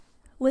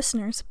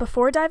Listeners,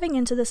 before diving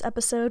into this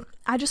episode,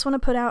 I just want to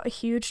put out a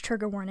huge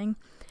trigger warning.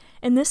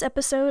 In this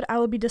episode, I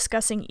will be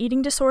discussing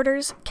eating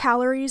disorders,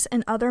 calories,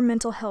 and other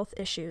mental health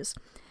issues.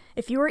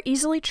 If you are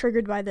easily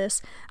triggered by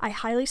this, I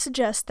highly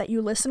suggest that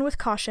you listen with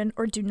caution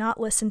or do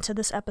not listen to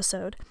this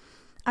episode.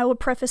 I will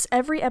preface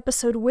every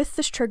episode with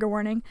this trigger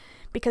warning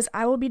because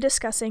I will be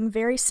discussing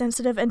very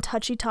sensitive and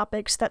touchy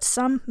topics that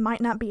some might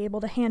not be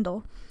able to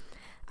handle.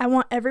 I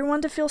want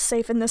everyone to feel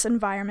safe in this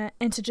environment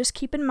and to just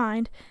keep in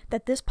mind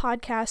that this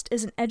podcast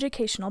is an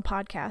educational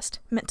podcast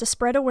meant to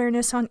spread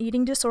awareness on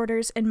eating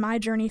disorders and my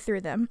journey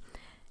through them.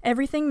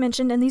 Everything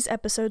mentioned in these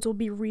episodes will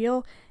be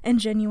real and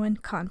genuine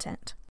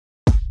content.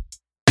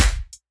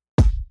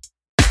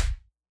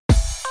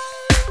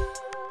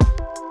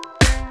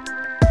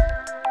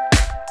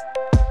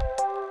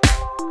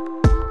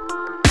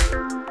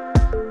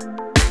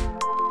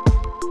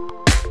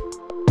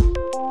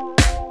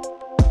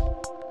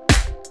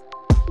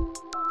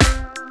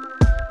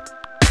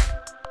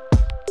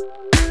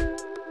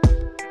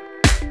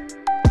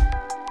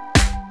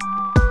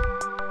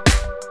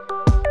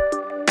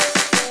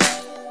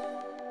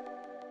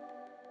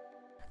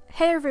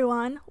 Hey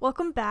everyone,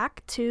 welcome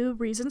back to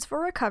Reasons for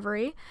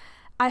Recovery.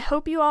 I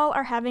hope you all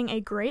are having a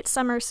great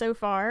summer so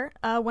far.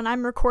 When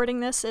I'm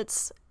recording this,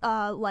 it's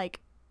like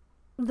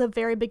the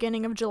very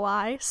beginning of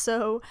July,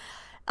 so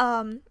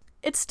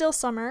it's still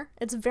summer.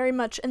 It's very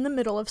much in the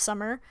middle of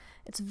summer.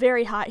 It's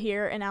very hot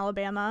here in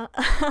Alabama.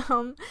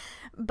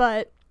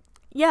 But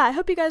yeah, I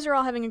hope you guys are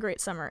all having a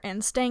great summer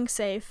and staying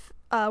safe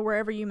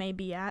wherever you may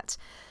be at.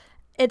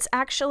 It's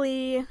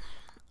actually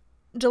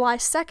July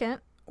 2nd.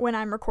 When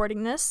I'm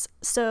recording this,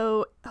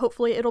 so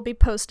hopefully it'll be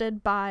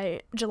posted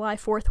by July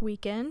 4th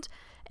weekend,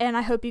 and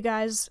I hope you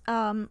guys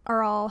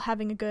are all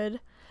having a good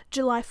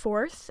July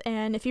 4th,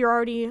 and if you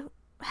already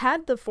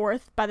had the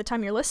 4th by the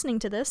time you're listening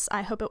to this,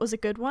 I hope it was a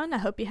good one. I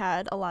hope you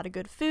had a lot of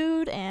good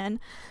food and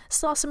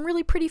saw some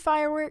really pretty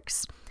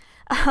fireworks.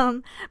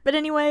 But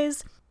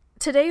anyways,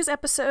 today's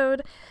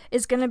episode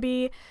is going to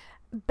be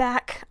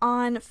back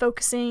on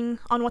focusing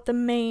on what the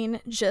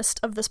main gist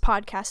of this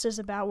podcast is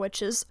about,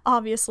 which is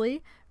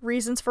obviously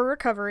reasons for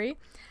recovery.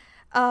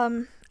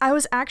 I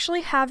was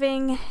actually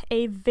having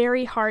a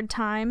very hard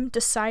time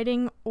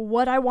deciding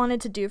what I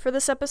wanted to do for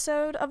this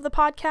episode of the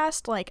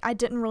podcast. Like, I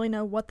didn't really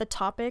know what the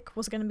topic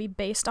was going to be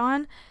based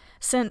on.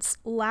 Since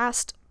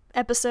last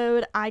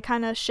episode, I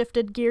kind of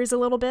shifted gears a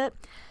little bit,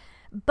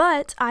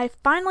 but I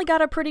finally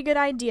got a pretty good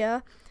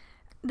idea.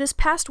 This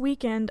past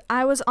weekend,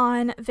 I was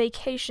on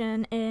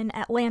vacation in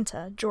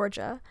Atlanta,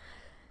 Georgia.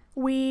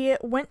 We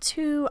went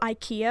to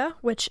IKEA,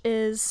 which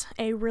is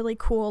a really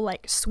cool,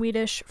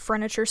 Swedish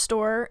furniture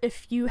store.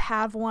 If you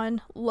have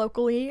one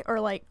locally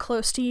or,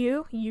 close to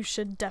you, you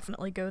should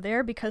definitely go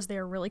there because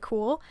they're really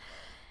cool.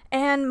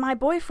 And my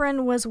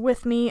boyfriend was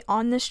with me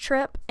on this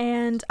trip,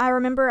 and I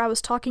remember I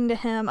was talking to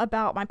him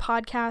about my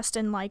podcast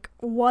and,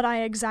 what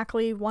I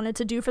exactly wanted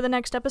to do for the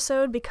next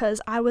episode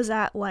because I was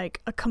at,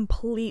 a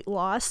complete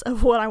loss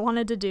of what I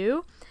wanted to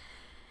do.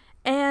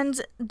 And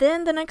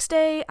then the next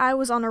day, I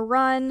was on a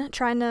run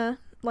trying to,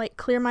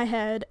 clear my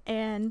head,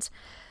 and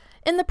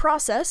in the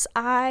process,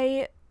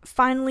 I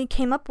finally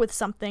came up with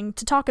something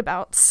to talk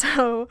about,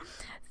 so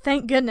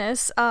thank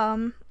goodness.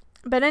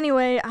 But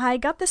anyway, I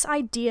got this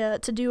idea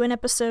to do an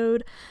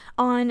episode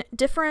on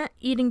different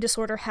eating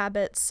disorder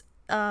habits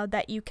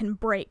that you can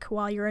break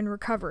while you're in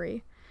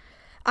recovery.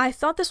 I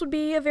thought this would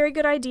be a very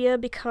good idea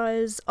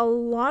because a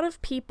lot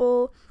of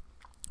people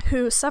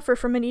who suffer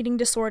from an eating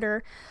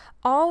disorder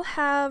all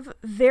have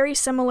very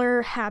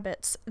similar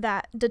habits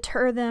that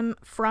deter them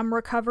from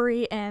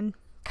recovery and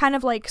kind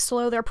of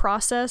slow their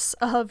process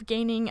of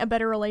gaining a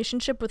better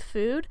relationship with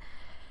food.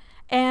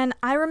 And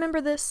I remember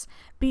this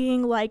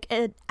being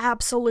an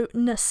absolute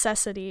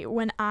necessity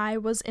when I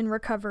was in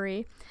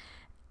recovery.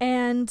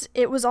 And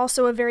it was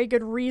also a very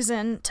good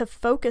reason to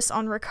focus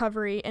on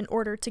recovery in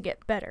order to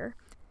get better.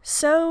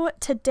 So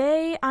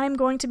today I'm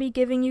going to be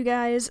giving you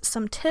guys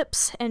some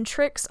tips and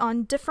tricks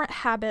on different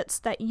habits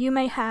that you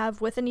may have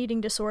with an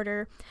eating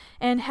disorder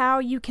and how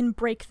you can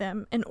break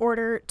them in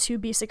order to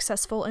be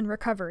successful in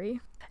recovery.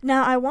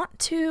 Now, I want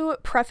to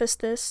preface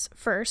this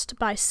first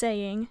by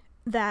saying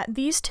that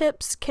these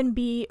tips can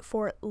be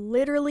for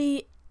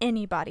literally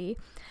anybody.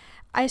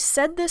 I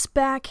said this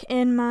back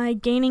in my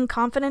Gaining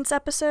Confidence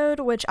episode,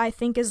 which I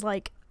think is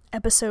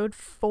episode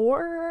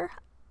 4,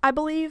 I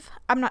believe.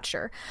 I'm not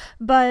sure.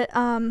 But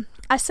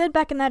I said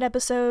back in that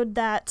episode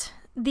that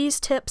these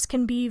tips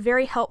can be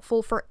very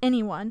helpful for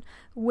anyone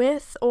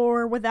with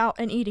or without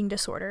an eating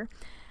disorder.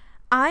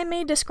 I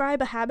may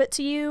describe a habit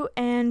to you,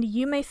 and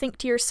you may think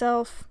to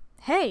yourself,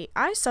 hey,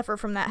 I suffer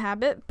from that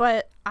habit,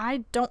 but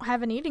I don't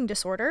have an eating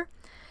disorder,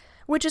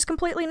 which is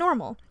completely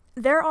normal.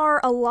 There are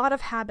a lot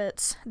of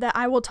habits that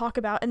I will talk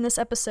about in this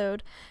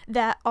episode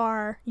that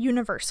are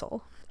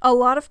universal. A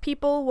lot of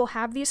people will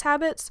have these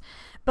habits,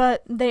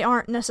 but they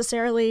aren't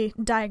necessarily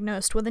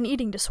diagnosed with an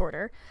eating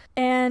disorder.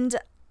 And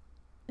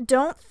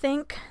don't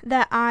think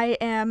that I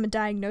am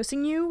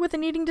diagnosing you with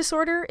an eating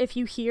disorder if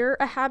you hear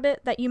a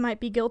habit that you might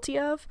be guilty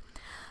of.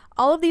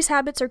 All of these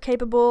habits are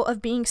capable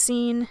of being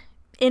seen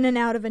in and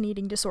out of an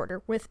eating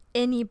disorder with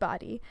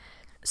anybody.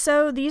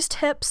 So these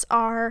tips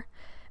are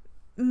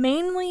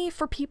mainly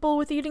for people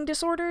with eating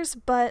disorders,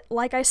 but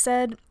like I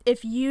said,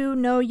 if you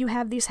know you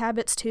have these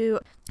habits too,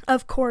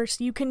 of course,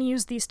 you can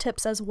use these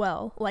tips as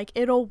well. Like,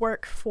 it'll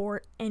work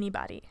for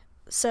anybody.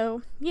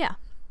 So, yeah.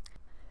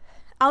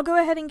 I'll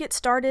go ahead and get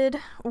started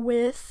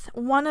with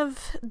one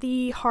of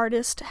the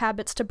hardest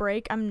habits to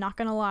break. I'm not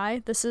gonna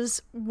lie. This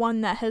is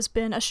one that has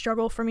been a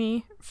struggle for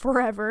me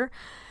forever.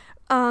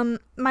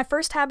 My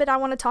first habit I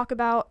want to talk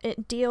about,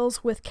 it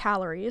deals with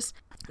calories.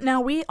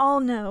 Now, we all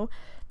know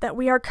that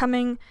we are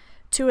coming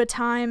to a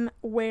time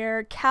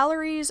where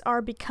calories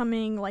are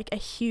becoming like a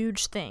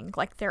huge thing.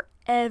 Like, they're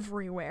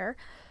everywhere.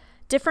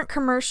 Different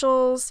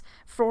commercials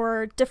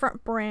for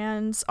different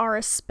brands are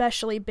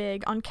especially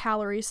big on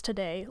calories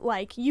today.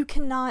 Like, you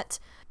cannot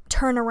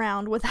turn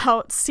around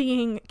without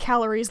seeing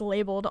calories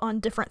labeled on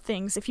different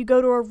things. If you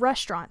go to a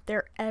restaurant,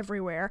 they're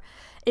everywhere.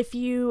 If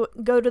you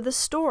go to the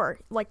store,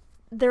 like,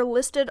 they're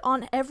listed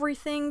on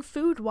everything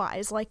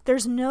food-wise. Like,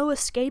 there's no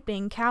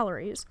escaping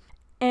calories.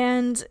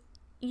 And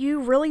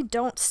you really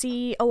don't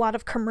see a lot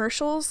of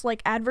commercials,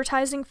 like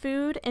advertising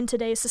food in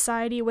today's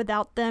society,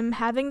 without them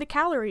having the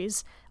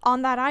calories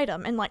on that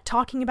item and like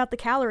talking about the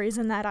calories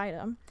in that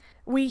item.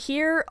 We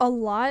hear a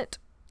lot,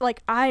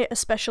 like I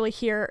especially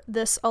hear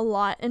this a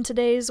lot in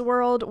today's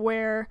world,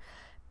 where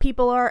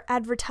people are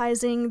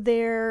advertising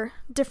their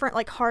different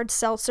like hard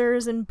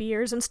seltzers and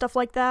beers and stuff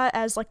like that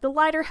as like the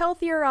lighter,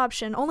 healthier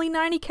option, only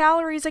 90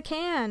 calories a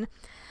can.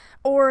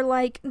 Or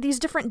like these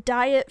different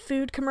diet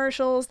food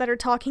commercials that are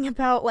talking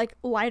about like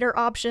lighter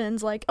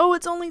options, like, oh,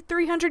 it's only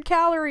 300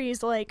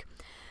 calories, like,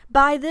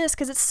 buy this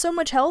because it's so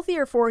much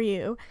healthier for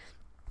you.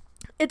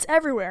 It's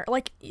everywhere.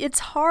 Like, it's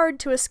hard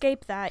to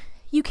escape that.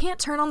 You can't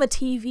turn on the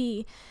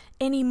TV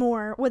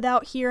anymore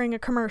without hearing a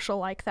commercial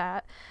like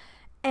that.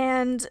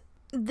 And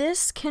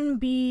this can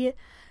be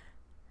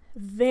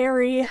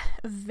very,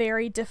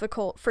 very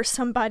difficult for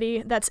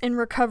somebody that's in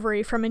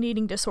recovery from an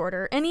eating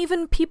disorder, and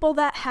even people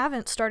that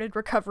haven't started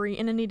recovery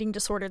in an eating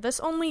disorder. This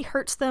only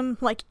hurts them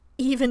like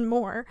even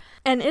more.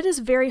 And it is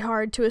very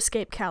hard to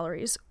escape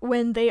calories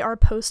when they are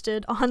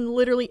posted on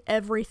literally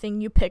everything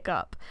you pick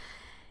up.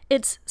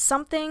 It's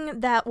something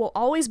that will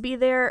always be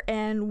there,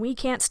 and we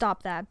can't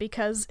stop that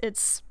because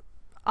it's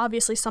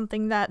obviously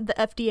something that the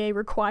FDA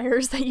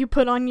requires that you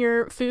put on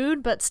your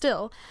food, but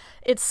still,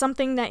 it's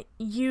something that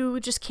you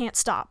just can't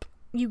stop.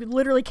 You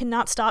literally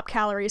cannot stop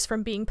calories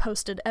from being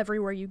posted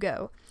everywhere you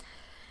go.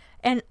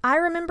 And I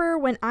remember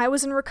when I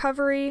was in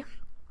recovery,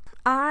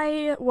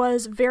 I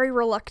was very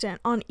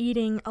reluctant on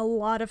eating a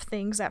lot of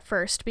things at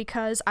first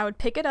because I would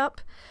pick it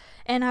up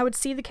and I would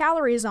see the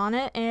calories on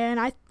it, and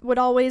I would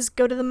always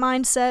go to the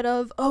mindset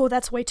of, oh,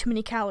 that's way too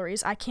many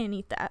calories, I can't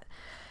eat that.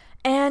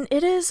 And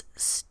it is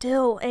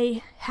still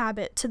a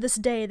habit to this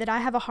day that I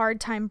have a hard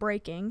time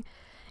breaking.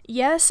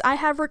 Yes, I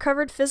have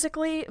recovered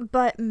physically,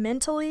 but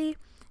mentally,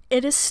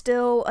 it is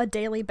still a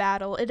daily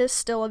battle. It is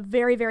still a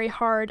very, very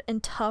hard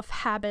and tough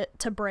habit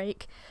to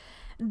break.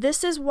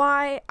 This is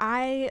why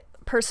I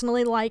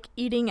personally like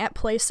eating at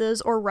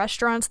places or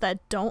restaurants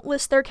that don't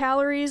list their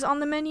calories on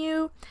the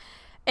menu.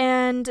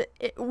 And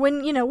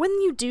when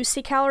you do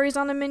see calories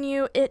on the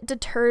menu, it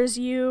deters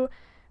you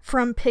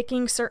from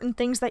picking certain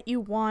things that you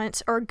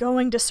want or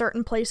going to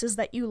certain places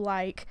that you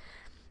like,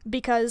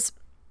 because,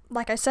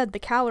 like I said, the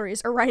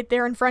calories are right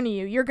there in front of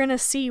you. You're gonna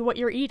see what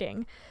you're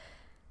eating.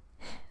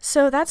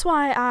 So that's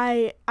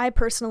why I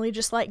personally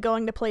just like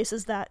going to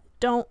places that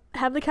don't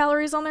have the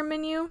calories on their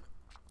menu.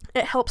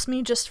 It helps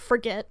me just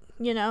forget,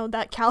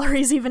 that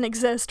calories even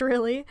exist,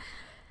 really.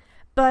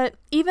 But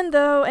even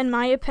though, in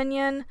my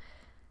opinion,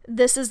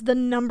 this is the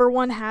number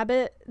one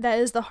habit that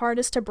is the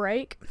hardest to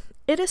break,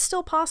 it is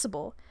still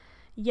possible.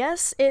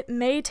 Yes, it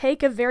may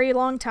take a very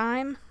long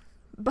time,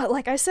 but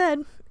like I said,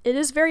 it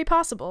is very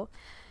possible.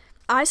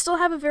 I still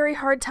have a very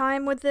hard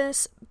time with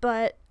this,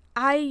 but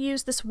I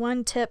use this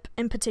one tip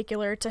in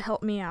particular to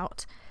help me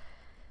out.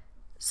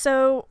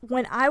 So,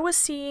 when I was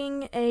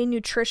seeing a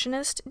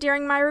nutritionist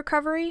during my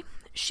recovery,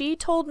 she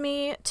told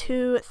me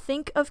to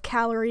think of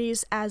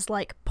calories as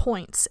like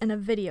points in a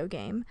video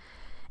game.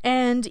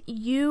 And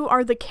you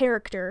are the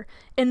character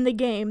in the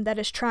game that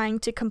is trying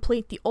to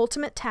complete the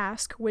ultimate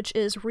task, which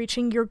is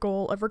reaching your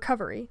goal of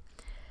recovery.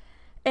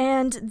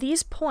 And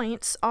these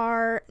points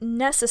are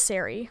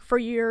necessary for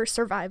your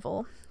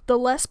survival. The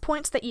less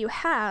points that you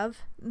have,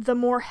 the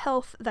more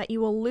health that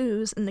you will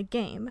lose in the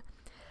game.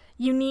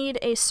 You need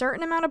a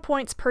certain amount of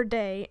points per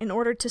day in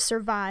order to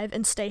survive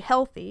and stay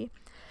healthy,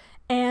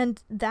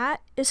 and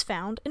that is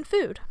found in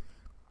food.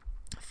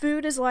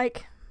 Food is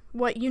like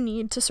what you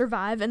need to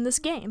survive in this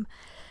game.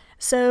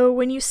 So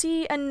when you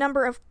see a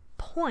number of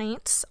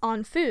points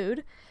on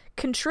food,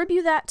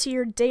 contribute that to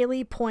your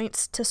daily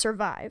points to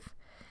survive.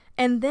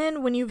 And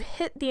then when you've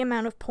hit the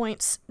amount of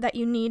points that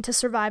you need to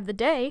survive the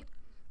day,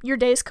 your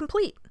day is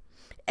complete.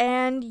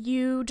 And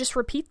you just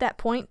repeat that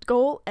point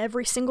goal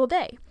every single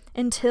day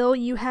until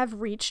you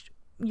have reached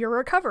your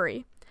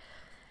recovery.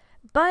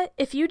 But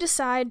if you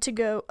decide to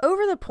go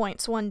over the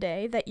points one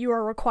day that you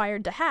are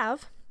required to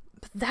have,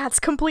 that's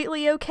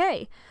completely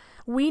okay.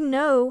 We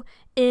know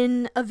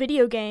in a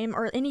video game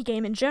or any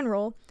game in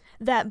general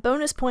that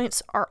bonus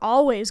points are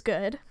always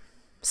good.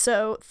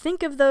 So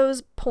think of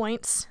those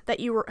points that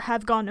you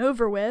have gone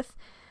over with,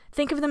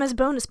 think of them as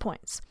bonus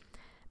points.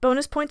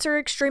 Bonus points are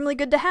extremely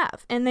good to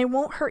have, and they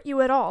won't hurt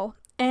you at all,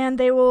 and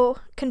they will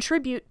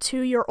contribute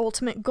to your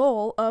ultimate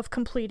goal of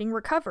completing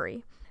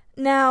recovery.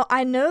 Now,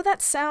 I know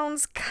that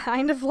sounds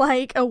kind of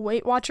like a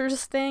Weight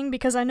Watchers thing,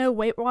 because I know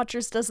Weight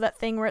Watchers does that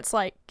thing where it's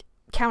like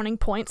counting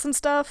points and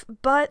stuff,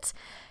 but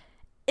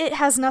it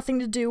has nothing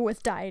to do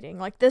with dieting.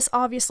 Like, this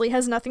obviously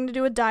has nothing to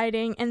do with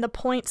dieting, and the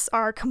points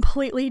are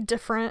completely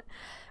different,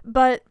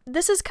 but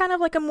this is kind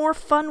of like a more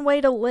fun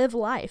way to live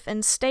life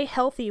and stay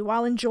healthy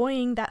while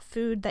enjoying that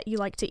food that you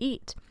like to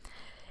eat.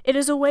 It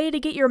is a way to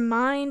get your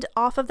mind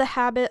off of the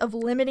habit of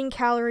limiting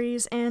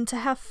calories and to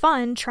have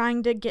fun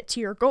trying to get to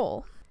your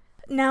goal.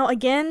 Now,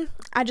 again,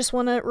 I just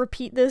want to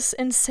repeat this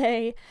and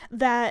say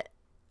that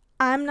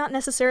I'm not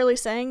necessarily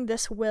saying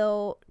this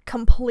will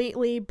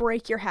completely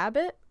break your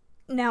habit.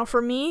 Now,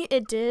 for me,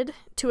 it did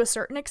to a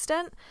certain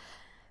extent,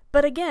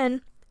 but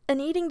again, an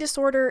eating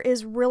disorder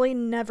is really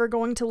never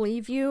going to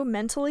leave you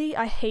mentally.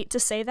 I hate to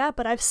say that,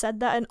 but I've said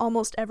that in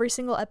almost every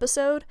single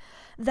episode,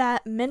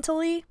 that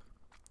mentally,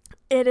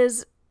 it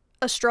is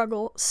a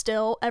struggle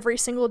still every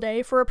single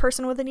day for a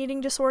person with an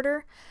eating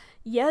disorder.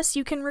 Yes,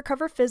 you can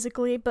recover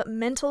physically, but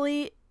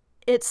mentally,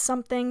 it's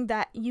something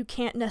that you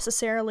can't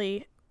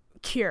necessarily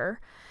cure.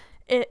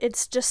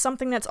 It's just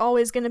something that's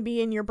always going to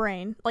be in your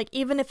brain. Like,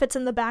 even if it's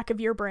in the back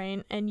of your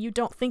brain and you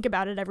don't think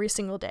about it every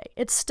single day,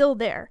 it's still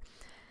there.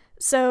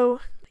 So,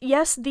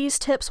 yes, these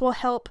tips will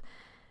help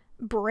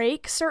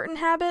break certain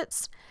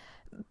habits,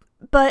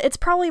 but it's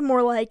probably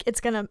more like it's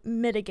going to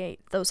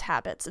mitigate those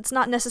habits. It's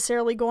not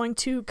necessarily going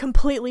to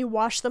completely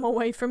wash them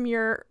away from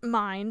your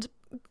mind.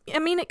 I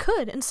mean, it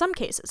could in some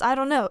cases. I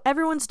don't know.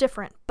 Everyone's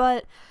different.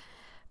 But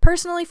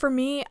personally, for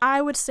me,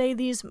 I would say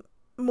these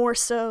more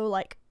so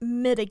like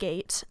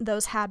mitigate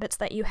those habits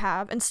that you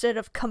have instead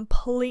of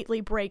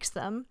completely breaks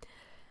them.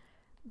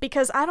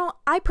 Because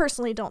I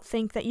personally don't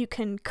think that you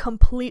can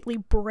completely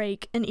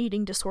break an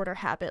eating disorder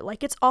habit.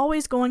 Like, it's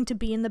always going to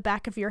be in the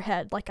back of your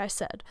head, like I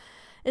said.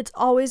 It's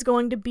always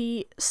going to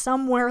be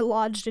somewhere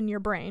lodged in your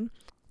brain.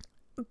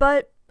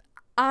 But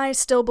I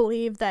still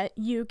believe that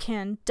you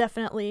can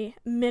definitely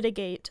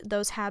mitigate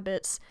those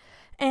habits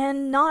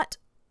and not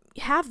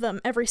have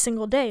them every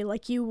single day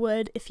like you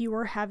would if you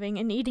were having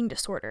an eating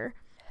disorder.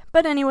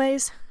 But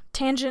anyways,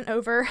 tangent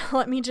over.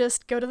 Let me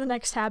just go to the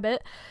next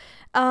habit.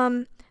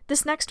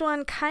 This next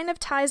one kind of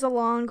ties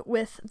along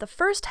with the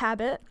first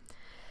habit,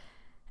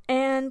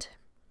 and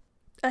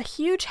a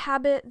huge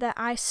habit that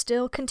I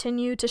still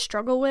continue to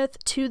struggle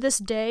with to this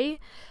day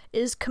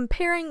is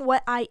comparing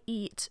what I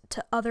eat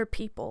to other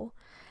people.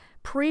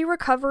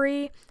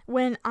 Pre-recovery,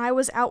 when I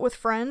was out with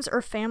friends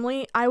or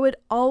family, I would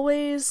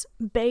always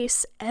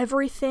base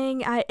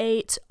everything I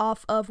ate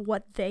off of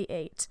what they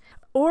ate.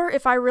 Or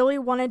if I really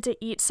wanted to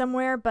eat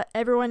somewhere but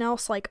everyone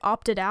else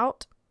opted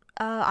out,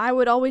 I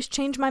would always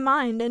change my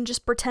mind and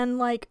just pretend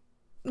like,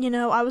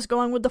 I was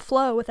going with the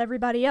flow with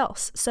everybody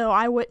else, so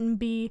I wouldn't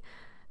be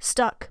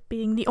stuck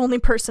being the only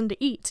person to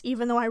eat,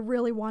 even though I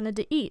really wanted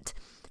to eat.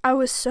 I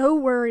was so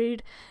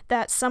worried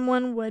that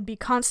someone would be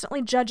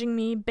constantly judging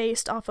me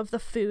based off of the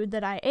food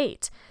that I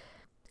ate.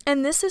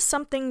 And this is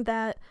something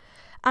that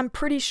I'm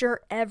pretty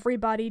sure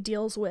everybody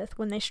deals with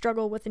when they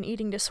struggle with an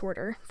eating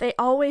disorder. They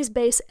always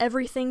base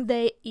everything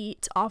they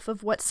eat off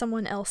of what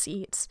someone else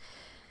eats.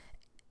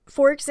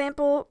 For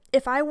example,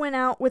 if I went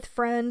out with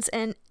friends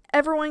and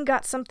everyone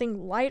got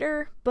something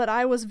lighter, but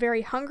I was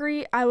very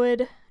hungry, I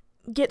would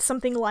get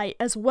something light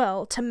as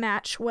well to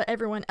match what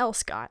everyone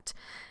else got.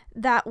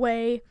 That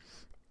way,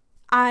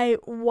 I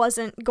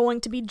wasn't going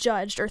to be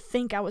judged or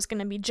think I was going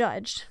to be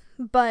judged.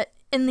 But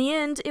in the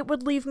end, it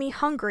would leave me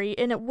hungry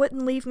and it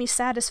wouldn't leave me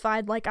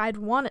satisfied like I'd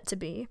want it to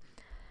be.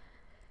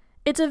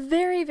 It's a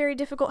very, very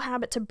difficult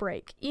habit to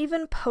break,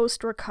 even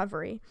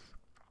post-recovery.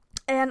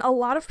 And a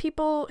lot of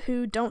people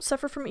who don't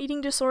suffer from eating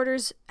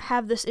disorders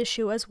have this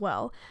issue as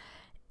well.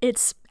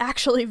 It's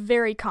actually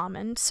very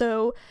common,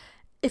 so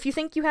if you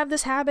think you have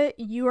this habit,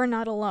 you are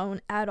not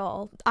alone at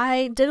all.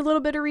 I did a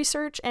little bit of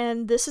research,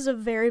 and this is a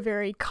very,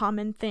 very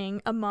common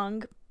thing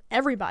among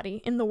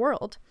everybody in the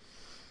world.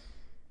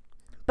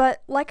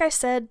 But like I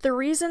said, the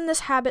reason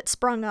this habit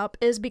sprung up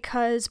is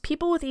because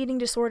people with eating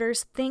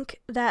disorders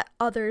think that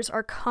others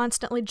are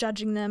constantly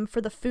judging them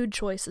for the food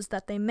choices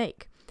that they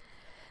make.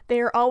 They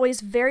are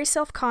always very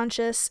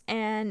self-conscious,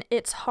 and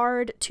it's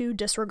hard to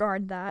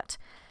disregard that.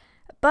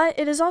 But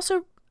it is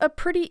also a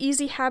pretty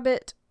easy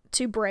habit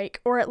to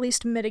break, or at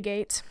least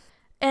mitigate,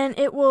 and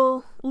it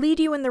will lead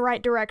you in the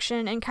right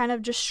direction and kind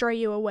of just stray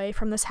you away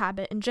from this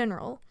habit in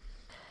general.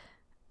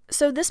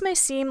 So this may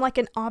seem like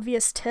an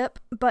obvious tip,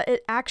 but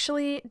it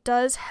actually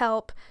does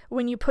help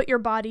when you put your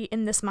body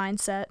in this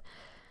mindset.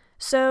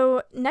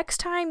 So next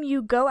time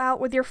you go out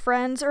with your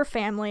friends or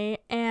family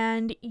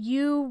and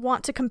you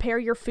want to compare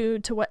your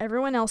food to what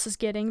everyone else is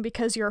getting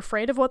because you're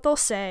afraid of what they'll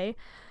say,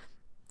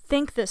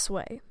 think this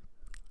way.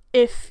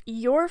 If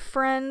your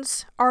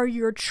friends are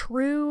your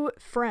true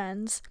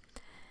friends,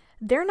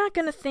 they're not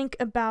going to think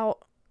about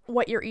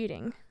what you're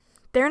eating.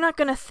 They're not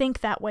going to think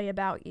that way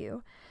about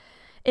you.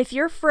 If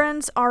your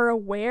friends are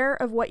aware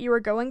of what you are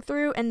going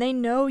through and they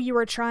know you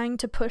are trying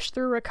to push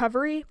through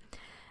recovery,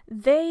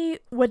 they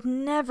would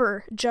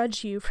never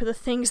judge you for the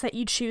things that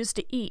you choose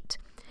to eat.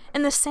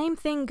 And the same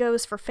thing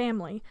goes for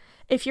family.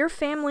 If your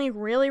family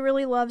really,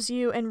 really loves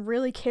you and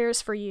really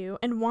cares for you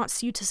and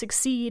wants you to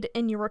succeed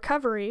in your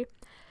recovery,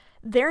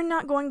 they're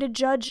not going to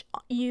judge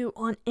you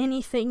on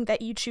anything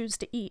that you choose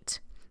to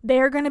eat. They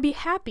are going to be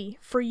happy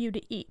for you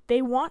to eat.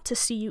 They want to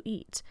see you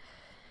eat.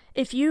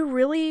 If you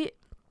really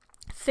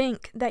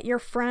think that your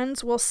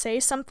friends will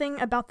say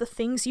something about the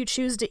things you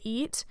choose to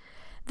eat,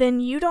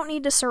 then you don't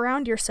need to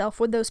surround yourself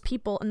with those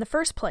people in the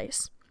first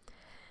place.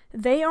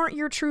 They aren't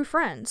your true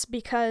friends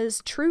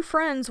because true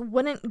friends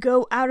wouldn't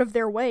go out of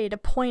their way to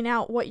point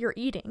out what you're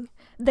eating.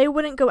 They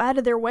wouldn't go out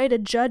of their way to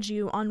judge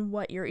you on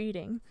what you're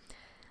eating.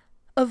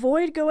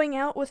 Avoid going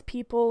out with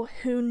people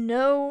who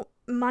know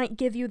might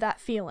give you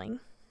that feeling.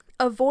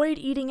 Avoid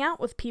eating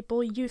out with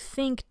people you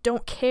think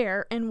don't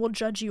care and will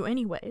judge you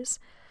anyways.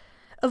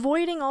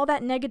 Avoiding all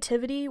that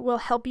negativity will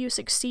help you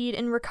succeed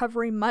in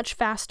recovery much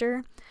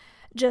faster.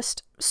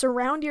 Just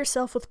surround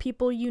yourself with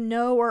people you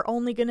know are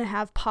only going to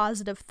have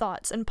positive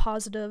thoughts and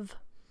positive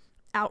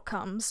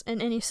outcomes in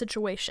any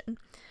situation.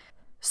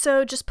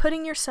 So just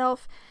putting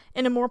yourself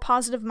in a more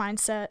positive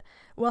mindset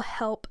will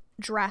help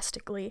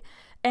drastically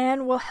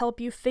and will help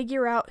you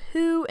figure out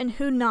who and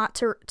who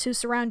not to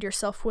surround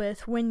yourself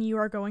with when you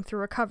are going through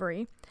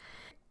recovery.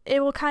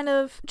 It will kind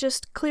of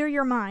just clear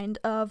your mind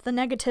of the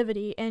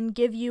negativity and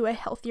give you a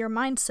healthier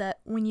mindset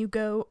when you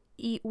go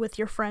eat with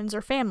your friends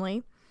or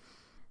family.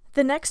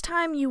 The next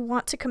time you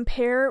want to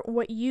compare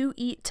what you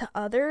eat to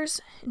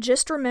others,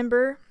 just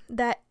remember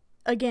that,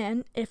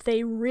 again, if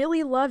they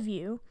really love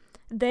you,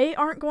 they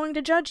aren't going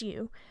to judge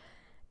you.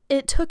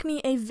 It took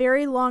me a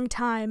very long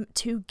time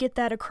to get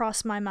that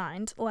across my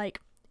mind. Like,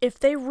 if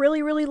they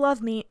really, really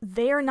love me,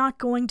 they are not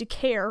going to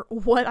care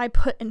what I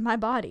put in my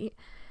body.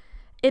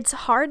 It's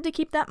hard to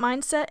keep that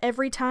mindset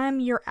every time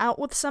you're out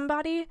with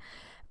somebody,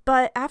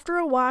 but after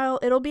a while,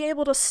 it'll be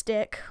able to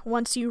stick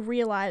once you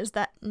realize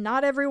that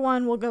not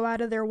everyone will go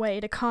out of their way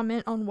to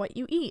comment on what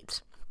you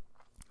eat.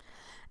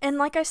 And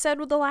like I said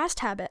with the last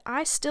habit,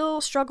 I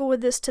still struggle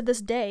with this to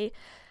this day.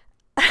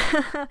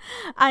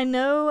 I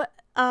know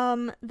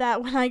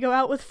that when I go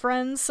out with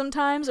friends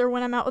sometimes, or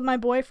when I'm out with my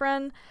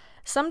boyfriend,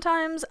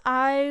 sometimes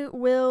I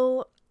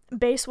will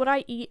base what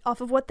I eat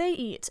off of what they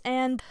eat.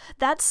 And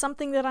that's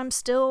something that I'm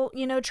still,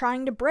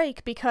 trying to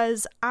break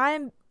because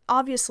I'm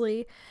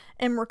obviously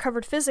am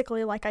recovered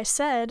physically, like I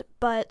said,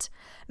 but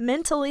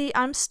mentally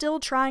I'm still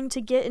trying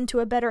to get into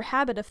a better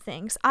habit of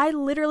things. I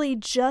literally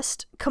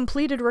just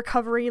completed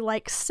recovery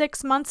like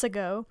 6 months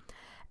ago,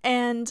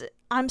 and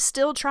I'm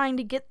still trying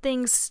to get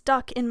things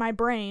stuck in my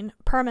brain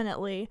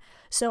permanently,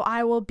 so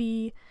I will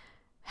be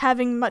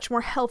having much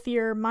more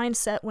healthier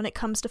mindset when it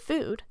comes to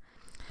food.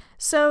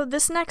 So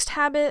this next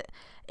habit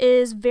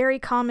is very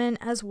common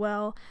as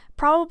well,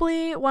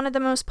 probably one of the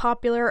most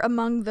popular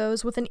among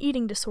those with an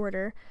eating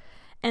disorder,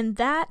 and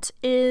that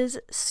is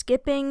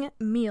skipping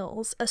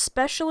meals,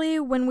 especially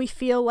when we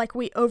feel like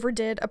we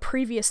overdid a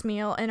previous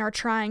meal and are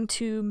trying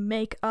to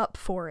make up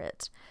for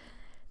it.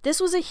 This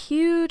was a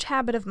huge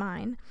habit of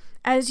mine.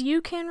 As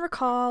you can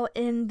recall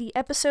in the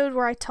episode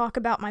where I talk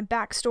about my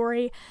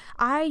backstory,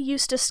 I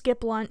used to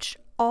skip lunch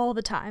all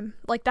the time.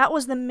 Like, that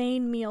was the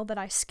main meal that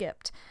I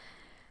skipped.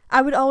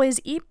 I would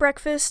always eat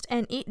breakfast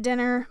and eat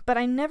dinner, but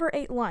I never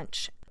ate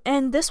lunch.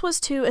 And this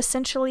was to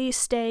essentially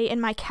stay in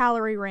my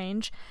calorie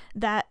range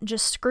that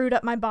just screwed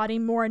up my body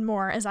more and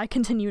more as I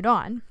continued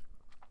on.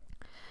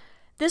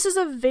 This is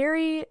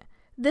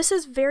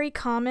very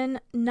common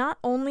not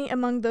only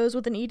among those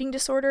with an eating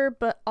disorder,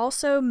 but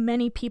also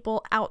many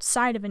people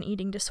outside of an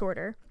eating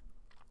disorder.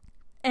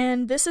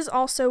 And this is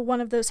also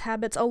one of those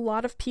habits a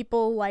lot of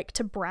people like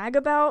to brag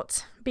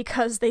about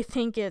because they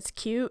think it's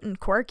cute and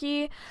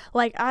quirky.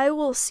 Like, I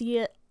will see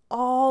it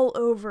all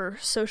over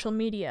social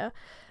media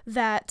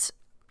that,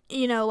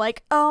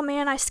 like, oh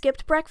man, I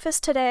skipped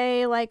breakfast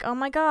today, like, oh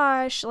my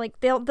gosh, like,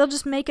 they'll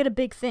just make it a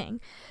big thing.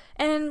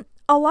 And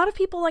a lot of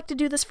people like to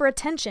do this for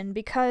attention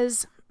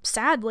because,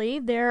 sadly,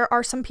 there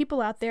are some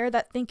people out there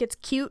that think it's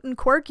cute and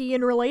quirky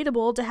and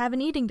relatable to have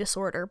an eating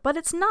disorder, but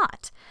it's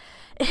not.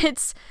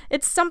 It's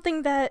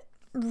something that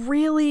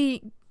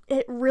really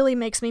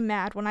makes me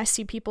mad when I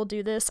see people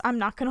do this. I'm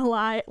not gonna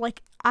lie,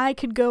 like, I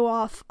could go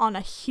off on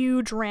a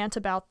huge rant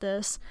about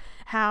this,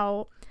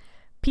 how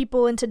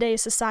people in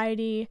today's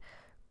society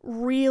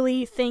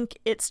really think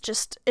it's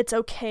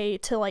okay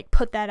to, like,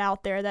 put that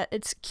out there, that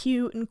it's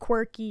cute and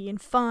quirky and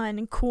fun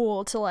and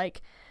cool to,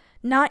 like,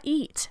 not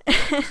eat.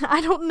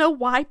 I don't know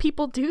why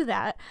people do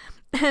that.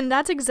 And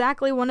that's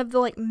exactly one of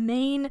the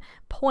main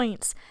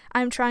points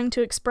I'm trying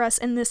to express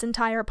in this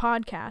entire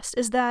podcast,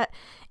 is that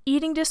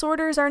eating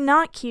disorders are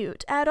not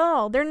cute at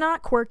all. They're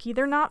not quirky.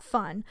 They're not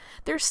fun.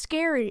 They're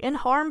scary and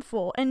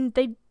harmful, and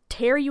they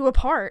tear you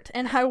apart.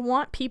 And I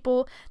want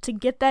people to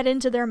get that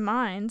into their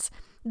minds,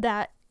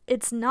 that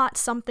it's not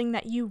something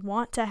that you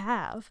want to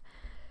have.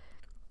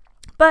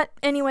 But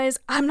anyways,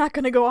 I'm not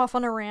going to go off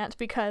on a rant,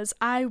 because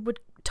I would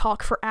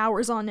talk for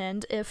hours on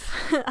end if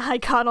I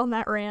got on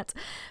that rant.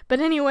 But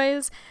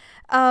anyways,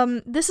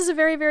 this is a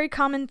very, very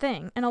common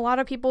thing, and a lot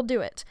of people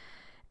do it.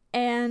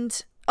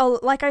 And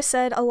like I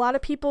said, a lot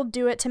of people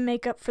do it to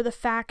make up for the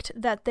fact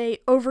that they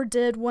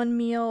overdid one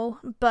meal,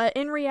 but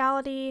in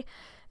reality,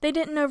 they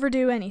didn't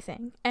overdo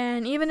anything.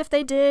 And even if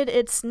they did,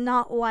 it's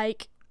not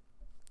like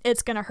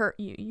it's gonna hurt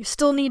you. You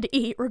still need to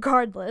eat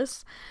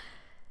regardless.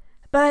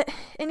 But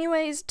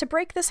anyways, to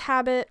break this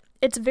habit,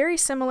 it's very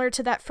similar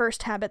to that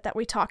first habit that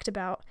we talked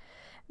about.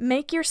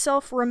 Make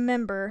yourself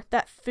remember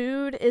that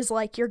food is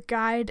like your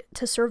guide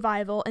to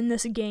survival in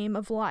this game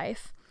of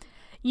life.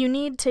 You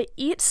need to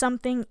eat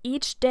something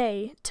each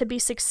day to be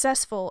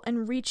successful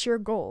and reach your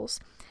goals.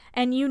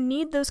 And you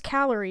need those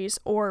calories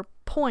or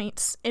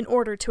points in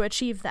order to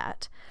achieve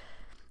that.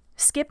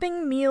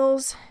 Skipping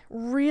meals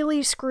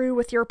really screw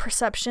with your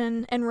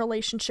perception and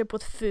relationship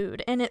with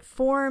food, and it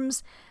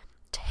forms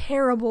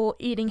terrible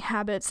eating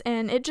habits,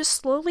 and it just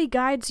slowly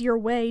guides your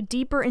way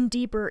deeper and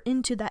deeper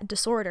into that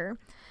disorder.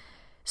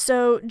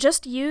 So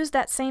just use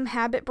that same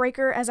habit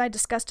breaker as I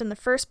discussed in the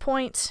first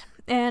point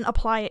and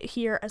apply it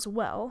here as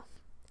well.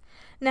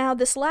 Now,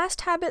 this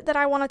last habit that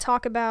I want to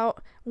talk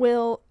about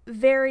will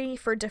vary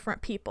for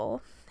different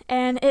people,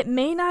 and it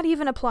may not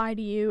even apply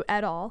to you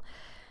at all,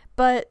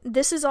 but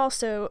this is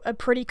also a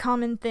pretty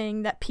common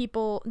thing that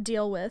people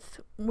deal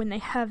with when they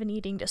have an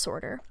eating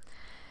disorder.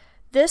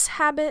 This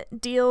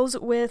habit deals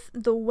with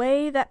the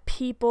way that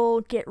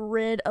people get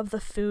rid of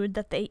the food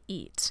that they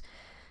eat.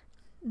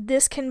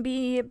 This can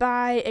be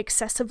by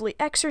excessively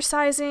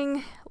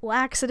exercising,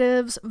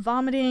 laxatives,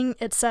 vomiting,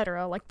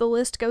 etc. The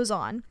list goes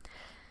on.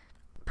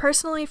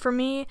 Personally, for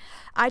me,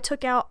 I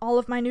took out all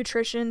of my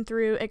nutrition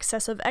through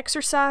excessive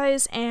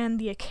exercise and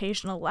the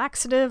occasional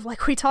laxative,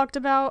 like we talked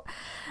about,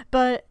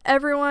 but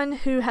everyone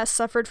who has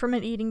suffered from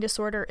an eating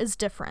disorder is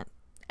different.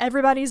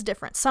 Everybody's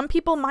different. Some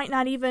people might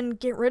not even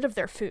get rid of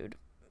their food.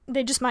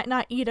 They just might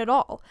not eat at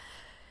all.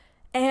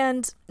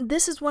 And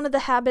this is one of the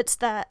habits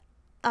that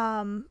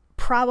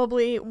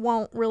probably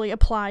won't really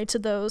apply to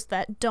those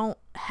that don't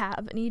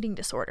have an eating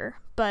disorder.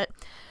 But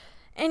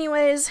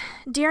anyways,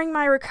 during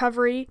my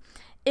recovery,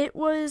 it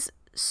was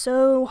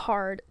so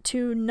hard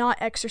to not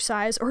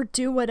exercise or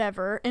do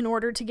whatever in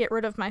order to get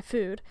rid of my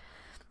food.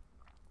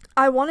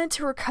 I wanted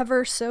to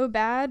recover so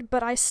bad,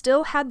 but I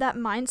still had that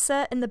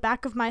mindset in the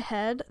back of my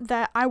head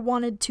that I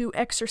wanted to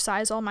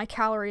exercise all my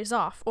calories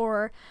off,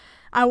 or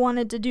I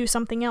wanted to do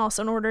something else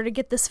in order to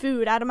get this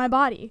food out of my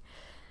body.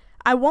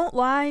 I won't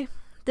lie,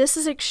 this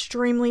is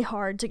extremely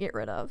hard to get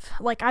rid of.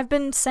 I've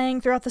been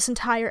saying throughout this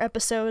entire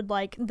episode,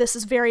 this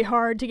is very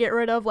hard to get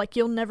rid of,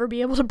 you'll never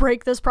be able to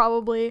break this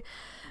probably.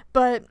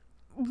 But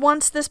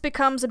once this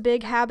becomes a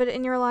big habit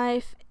in your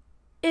life,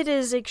 it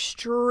is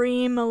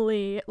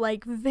extremely,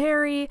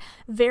 very,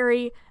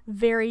 very,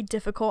 very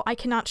difficult. I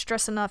cannot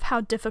stress enough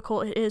how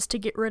difficult it is to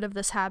get rid of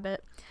this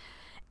habit.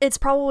 It's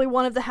probably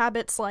one of the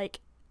habits,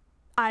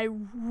 I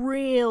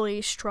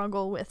really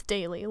struggle with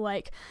daily.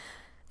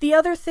 The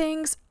other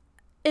things,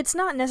 it's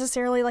not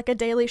necessarily a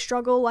daily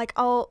struggle.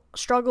 I'll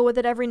struggle with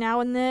it every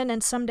now and then,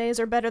 and some days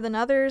are better than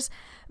others,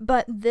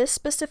 but this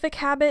specific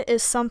habit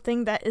is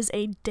something that is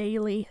a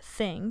daily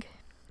thing.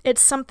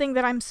 It's something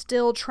that I'm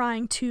still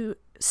trying to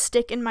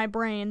stick in my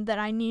brain that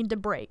I need to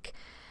break.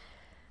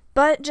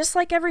 But just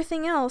like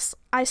everything else,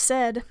 I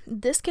said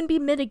this can be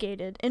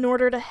mitigated in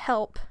order to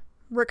help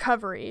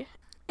recovery.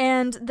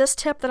 And this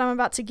tip that I'm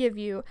about to give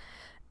you,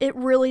 it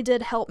really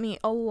did help me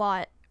a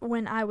lot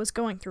when I was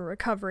going through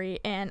recovery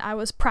and I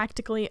was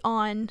practically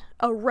on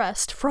a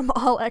rest from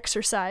all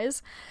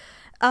exercise.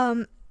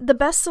 The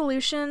best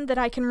solution that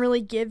I can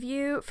really give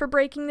you for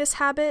breaking this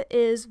habit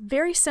is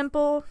very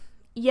simple,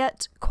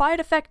 yet quite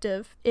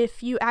effective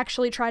if you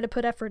actually try to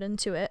put effort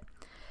into it.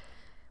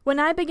 When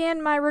I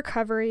began my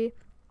recovery,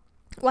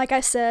 like I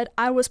said,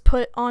 I was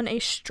put on a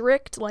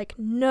strict,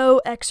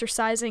 no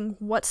exercising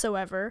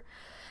whatsoever.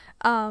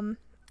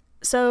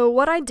 So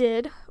what I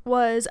did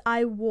was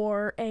I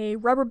wore a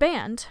rubber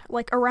band,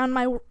 around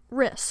my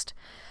wrist.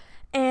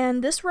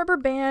 And this rubber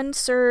band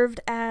served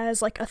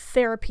as, a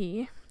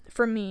therapy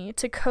for me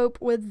to cope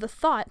with the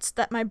thoughts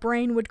that my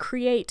brain would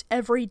create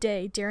every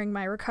day during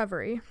my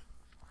recovery.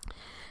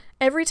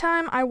 Every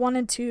time I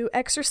wanted to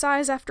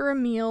exercise after a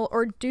meal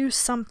or do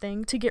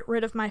something to get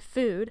rid of my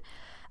food,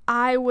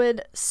 I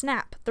would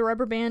snap the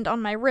rubber band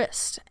on my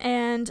wrist,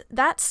 and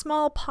that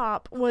small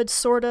pop would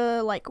sort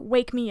of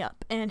wake me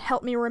up and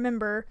help me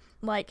remember,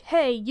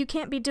 hey, you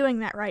can't be doing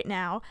that right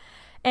now.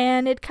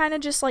 And it kind of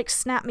just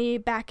snapped me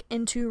back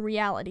into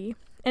reality,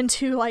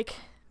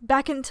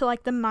 back into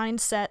the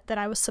mindset that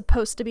I was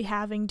supposed to be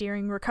having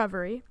during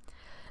recovery.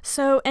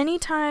 So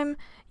anytime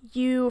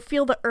you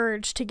feel the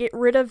urge to get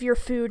rid of your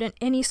food in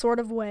any sort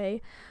of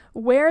way,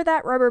 wear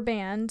that rubber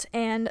band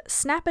and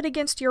snap it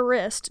against your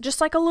wrist,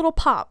 just like a little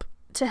pop,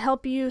 to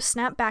help you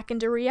snap back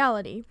into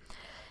reality.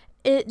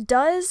 It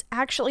does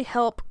actually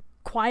help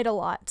quite a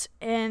lot,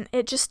 and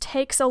it just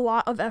takes a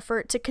lot of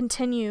effort to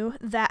continue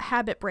that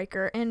habit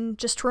breaker and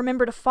just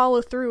remember to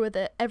follow through with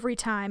it every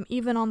time,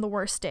 even on the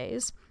worst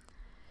days.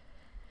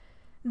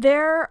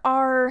 There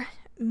are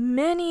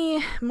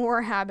many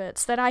more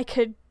habits that I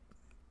could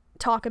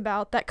talk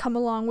about that come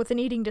along with an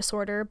eating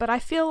disorder, but I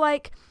feel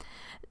like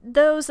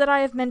those that I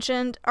have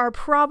mentioned are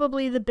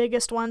probably the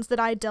biggest ones that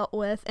I dealt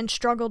with and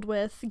struggled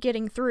with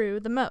getting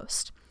through the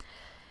most.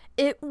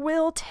 It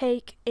will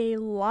take a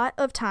lot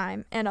of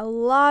time and a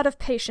lot of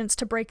patience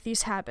to break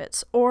these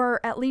habits, or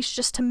at least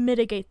just to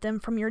mitigate them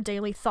from your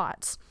daily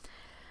thoughts.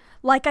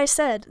 Like I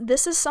said,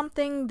 this is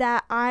something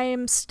that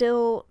I'm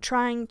still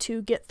trying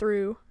to get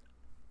through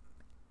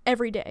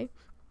every day.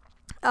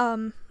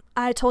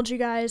 I told you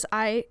guys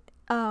I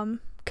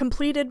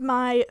completed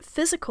my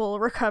physical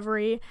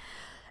recovery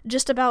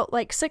just about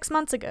 6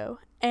 months ago,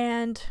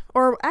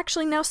 or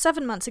actually now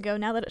 7 months ago,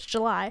 now that it's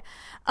July.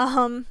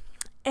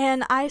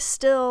 And I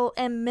still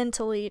am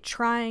mentally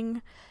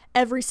trying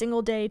every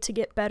single day to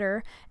get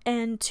better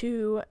and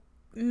to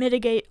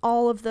mitigate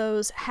all of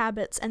those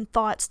habits and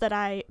thoughts that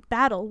I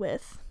battle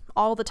with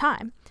all the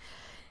time.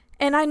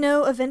 And I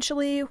know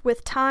eventually,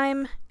 with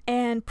time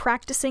and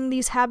practicing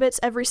these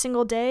habits every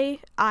single day,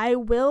 I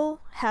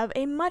will have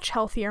a much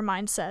healthier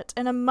mindset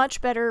and a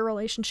much better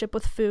relationship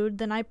with food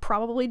than I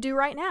probably do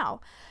right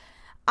now.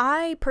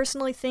 I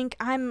personally think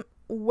I'm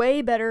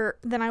way better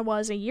than I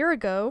was a year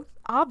ago,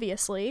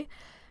 obviously,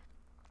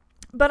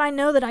 but I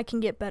know that I can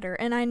get better,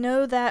 and I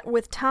know that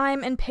with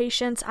time and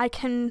patience, I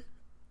can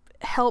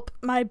help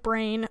my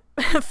brain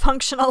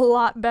function a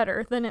lot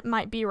better than it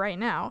might be right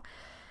now.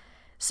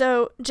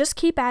 So just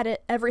keep at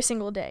it every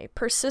single day.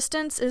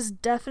 Persistence is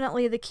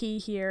definitely the key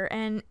here,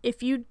 and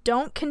if you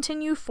don't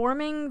continue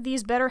forming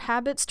these better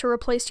habits to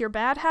replace your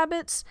bad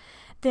habits,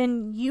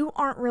 then you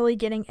aren't really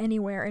getting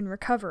anywhere in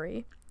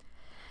recovery.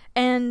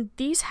 And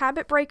these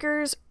habit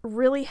breakers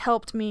really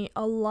helped me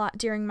a lot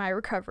during my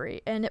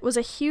recovery, and it was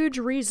a huge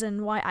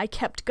reason why I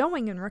kept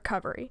going in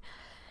recovery.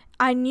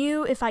 I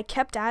knew if I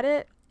kept at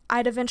it,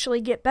 I'd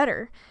eventually get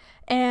better,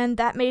 and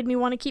that made me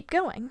want to keep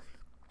going.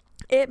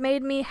 It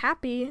made me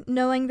happy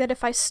knowing that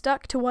if I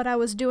stuck to what I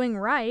was doing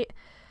right,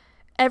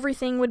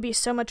 everything would be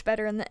so much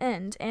better in the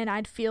end, and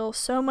I'd feel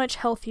so much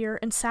healthier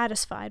and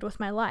satisfied with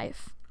my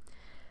life.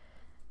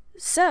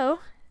 So,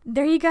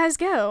 there you guys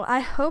go. I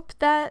hope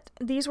that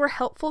these were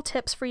helpful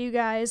tips for you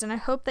guys, and I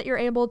hope that you're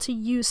able to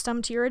use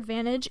some to your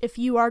advantage if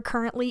you are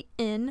currently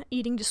in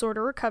eating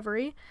disorder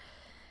recovery.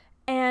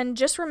 And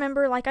just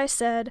remember, like I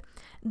said,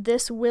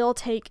 this will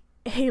take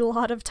a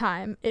lot of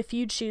time if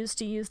you choose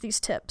to use these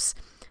tips.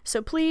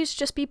 So please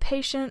just be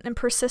patient and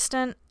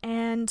persistent,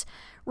 and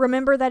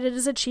remember that it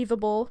is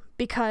achievable,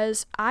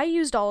 because I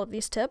used all of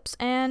these tips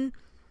and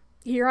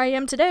here I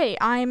am today.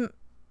 I'm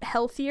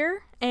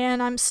healthier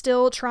and I'm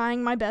still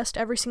trying my best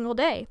every single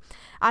day.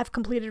 I've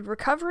completed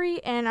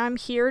recovery and I'm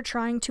here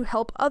trying to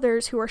help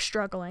others who are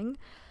struggling.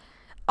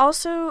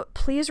 Also,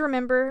 please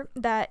remember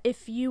that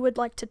if you would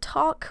like to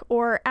talk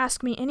or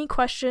ask me any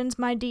questions,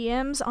 my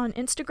DMs on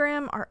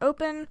Instagram are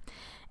open,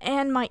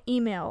 and my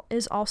email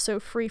is also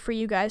free for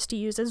you guys to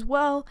use as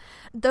well.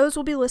 Those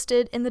will be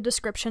listed in the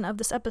description of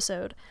this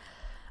episode.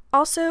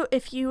 Also,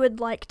 if you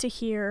would like to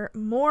hear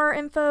more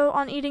info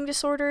on eating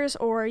disorders,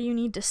 or you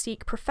need to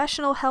seek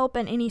professional help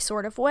in any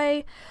sort of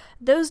way,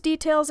 those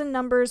details and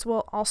numbers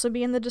will also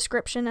be in the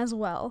description as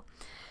well.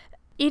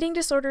 Eating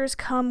disorders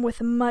come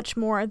with much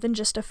more than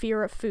just a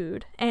fear of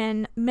food,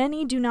 and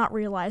many do not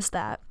realize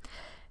that.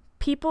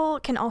 People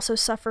can also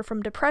suffer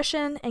from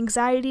depression,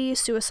 anxiety,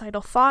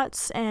 suicidal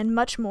thoughts, and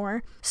much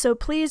more, so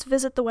please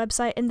visit the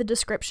website in the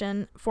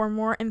description for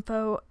more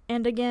info,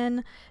 and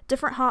again,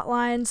 different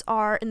hotlines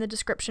are in the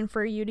description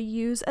for you to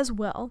use as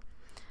well.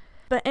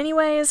 But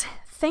anyways,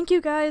 thank you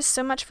guys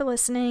so much for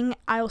listening.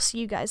 I will see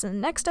you guys in the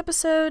next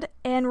episode,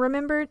 and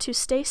remember to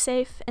stay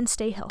safe and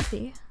stay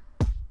healthy.